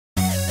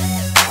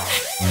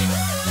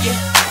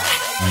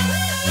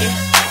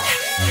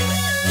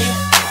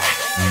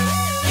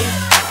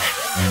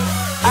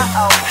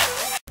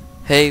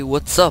Hey,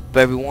 what's up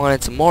everyone,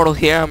 it's Immortal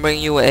here. I'm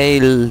bringing you a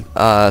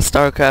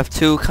Starcraft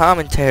 2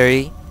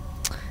 commentary,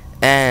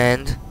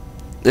 and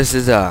this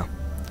is a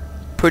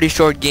pretty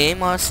short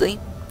game honestly,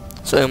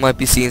 so you might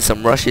be seeing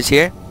some rushes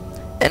here.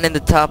 And in the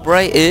top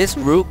right is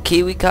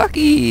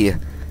ROOTKiWiKaKi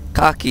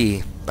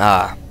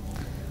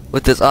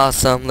with this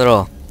awesome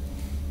little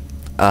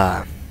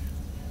I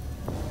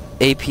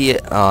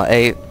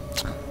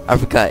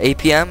forgot,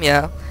 APM,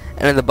 yeah.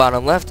 And in the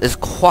bottom left is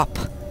Quap.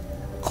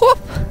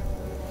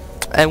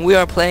 And we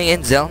are playing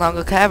in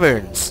Zelnaga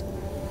Caverns.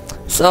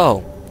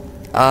 So,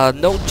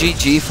 no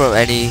GG from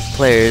any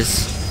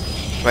players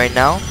right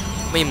now.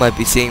 We might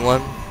be seeing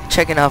one.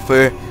 Checking out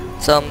for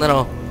some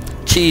little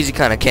cheesy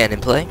kind of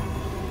cannon play.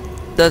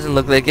 Doesn't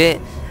look like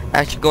it.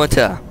 Actually going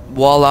to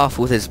wall off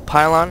with his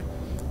pylon.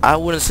 I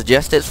wouldn't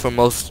suggest this for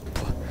most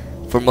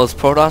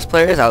Protoss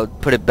players. I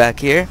would put it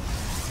back here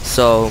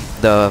so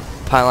the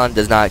pylon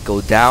does not go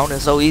down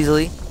so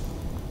easily.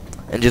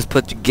 And just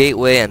put the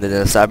gateway and then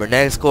the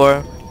cybernetics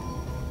core.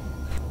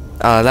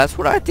 That's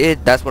what I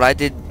did. That's what I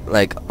did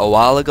like a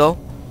while ago.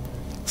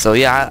 So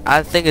yeah,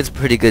 I think it's a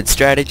pretty good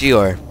strategy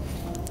or a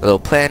little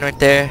plan right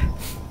there.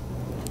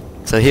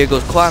 So here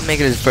goes Quad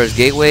making his first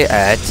gateway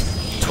at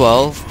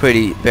 12.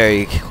 Pretty,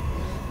 very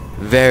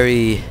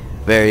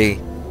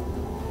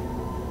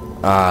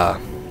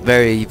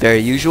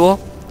usual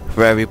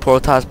for every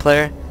Protoss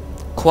player.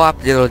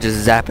 Quap,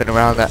 just zapping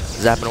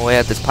away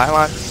at this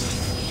pylon.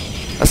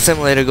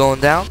 Assimilator going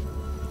down.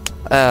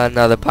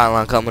 Another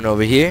pylon coming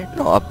over here.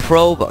 No, a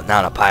probe,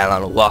 not a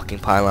pylon, a walking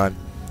pylon.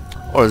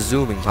 Or a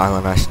zooming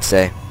pylon, I should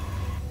say.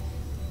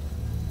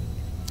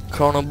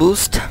 Chrono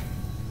boost.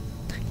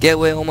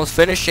 Gateway almost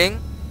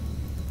finishing.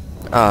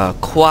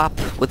 Quap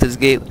with his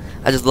gate.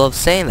 I just love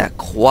saying that.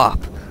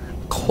 Quap.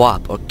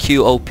 Quap, or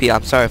Q-O-P.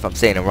 I'm sorry if I'm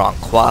saying it wrong.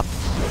 Quap.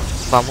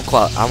 I'm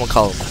gonna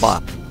call him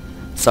Quap.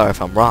 Sorry if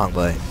I'm wrong,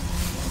 but...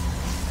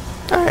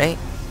 Alright.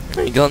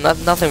 There you go.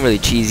 Nothing really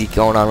cheesy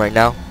going on right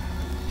now.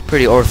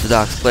 Pretty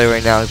orthodox play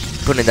right now,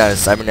 putting down his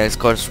cybernetics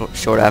core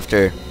short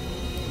after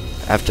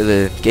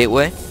the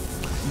gateway.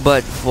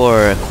 But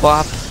for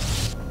Quap,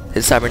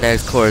 his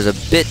cybernetics core is a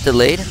bit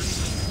delayed,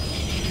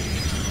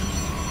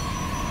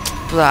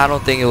 but I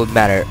don't think it would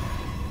matter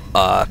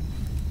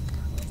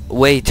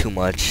way too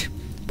much.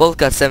 Both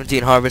got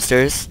 17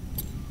 harvesters.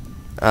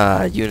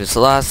 Units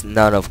lost,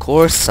 none of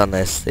course,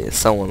 unless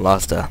someone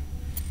lost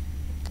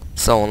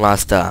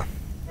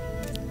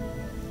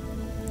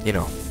you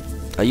know,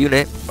 a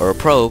unit or a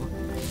probe.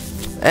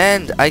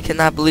 And I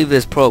cannot believe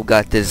this probe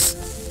got this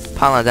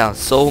pylon down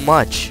so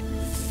much.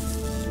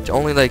 It's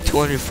only like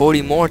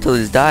 240 more till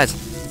this dies.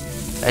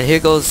 And here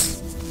goes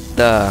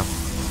the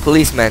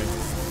policeman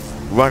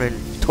running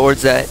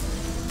towards that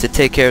to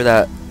take care of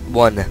that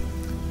one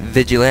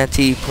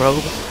vigilante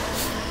probe.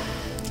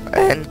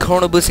 And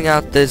chrono boosting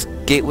out this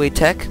gateway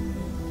tech.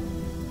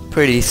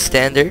 Pretty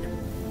standard.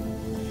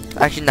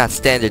 Actually not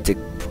standard to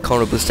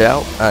chrono boost it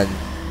out.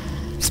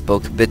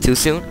 Spoke a bit too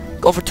soon.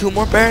 Go for 2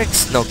 more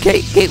barracks? No,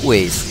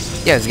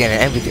 gateways. Yeah, I was getting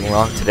everything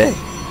wrong today.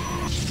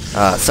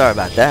 Sorry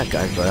about that,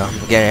 guys, but I'm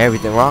getting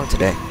everything wrong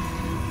today.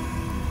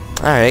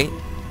 Alright.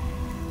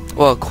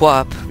 Well,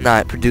 Quap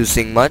not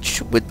producing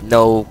much with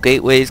no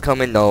gateways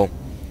coming, no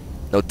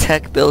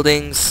tech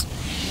buildings,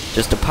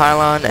 just a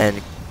pylon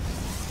and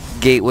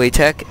gateway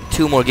tech.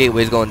 2 more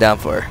gateways going down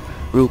for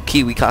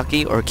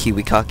ROOTKiWiKaKi or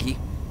KiWiKaKi.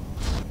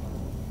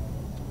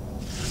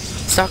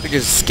 Stalker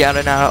just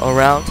scouting out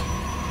around.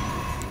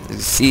 You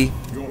see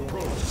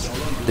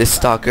this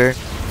stalker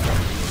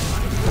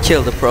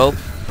killed the probe.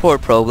 Poor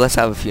probe. Let's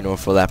have a funeral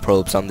for that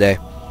probe someday.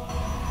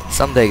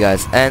 Someday,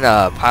 guys. And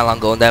pylon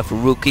going down for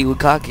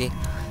ROOTKiWiKaKi.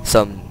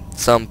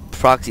 Some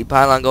proxy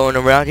pylon going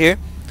around here.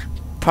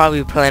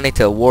 Probably planning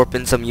to warp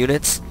in some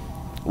units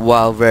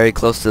while very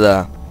close to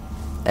the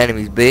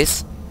enemy's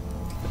base.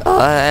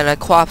 And a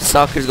Quap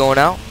stalker's going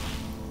out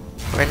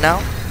right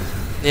now.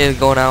 Yeah,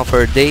 going out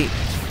for a date.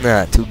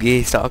 Nah, 2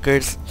 gay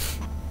stalkers.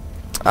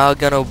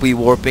 Gonna be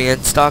warping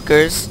in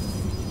stalkers,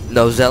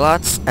 no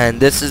zealots, and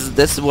this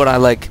is what I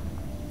like.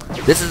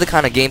 This is the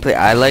kind of gameplay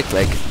I like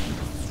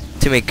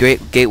to make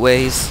great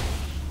gateways,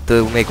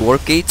 to make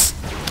warp gates,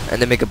 and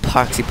then make a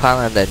proxy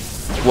pylon and then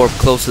warp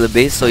close to the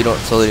base, so you don't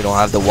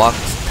have the walk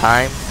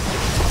time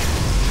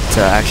to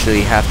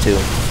actually have to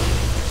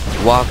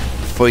walk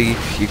before you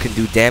can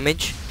do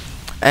damage.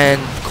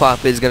 And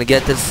Quap is gonna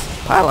get this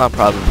pylon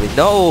probably.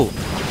 No,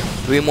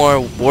 3 more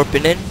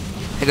warping in.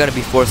 They're gonna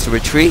be forced to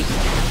retreat.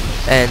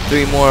 And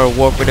 3 more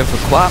warping in for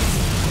Quap.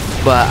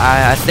 But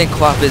I think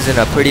Quap is in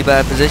a pretty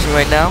bad position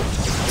right now.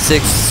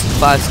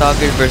 5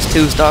 stalkers versus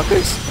 2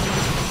 stalkers.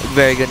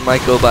 Very good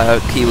micro by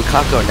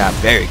KiWiKaKi, or not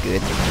very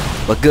good,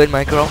 but good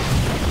micro.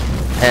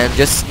 And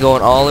just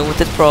going all in with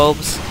his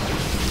probes.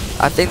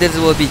 I think this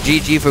will be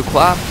GG for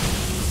Quap.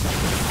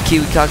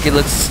 KiWiKaKi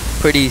looks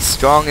pretty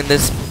strong in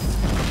this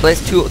place.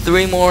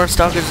 3 more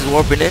stalkers is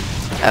warping in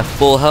at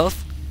full health.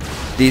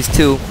 These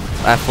 2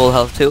 at full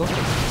health too.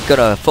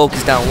 Gonna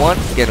focus down one,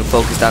 gonna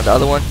focus down the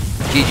other one.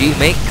 GG,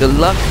 mate, good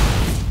luck.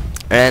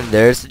 And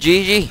there's the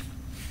GG.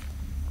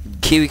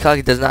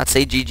 KiWiKaKi does not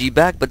say GG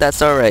back, but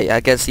that's alright. I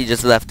guess he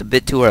just left a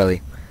bit too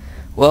early.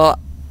 Well,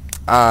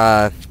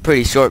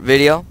 pretty short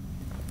video.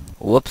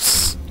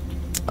 Whoops.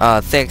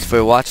 Thanks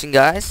for watching,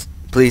 guys.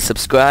 Please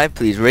subscribe,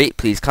 please rate,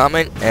 please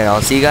comment, and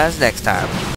I'll see you guys next time.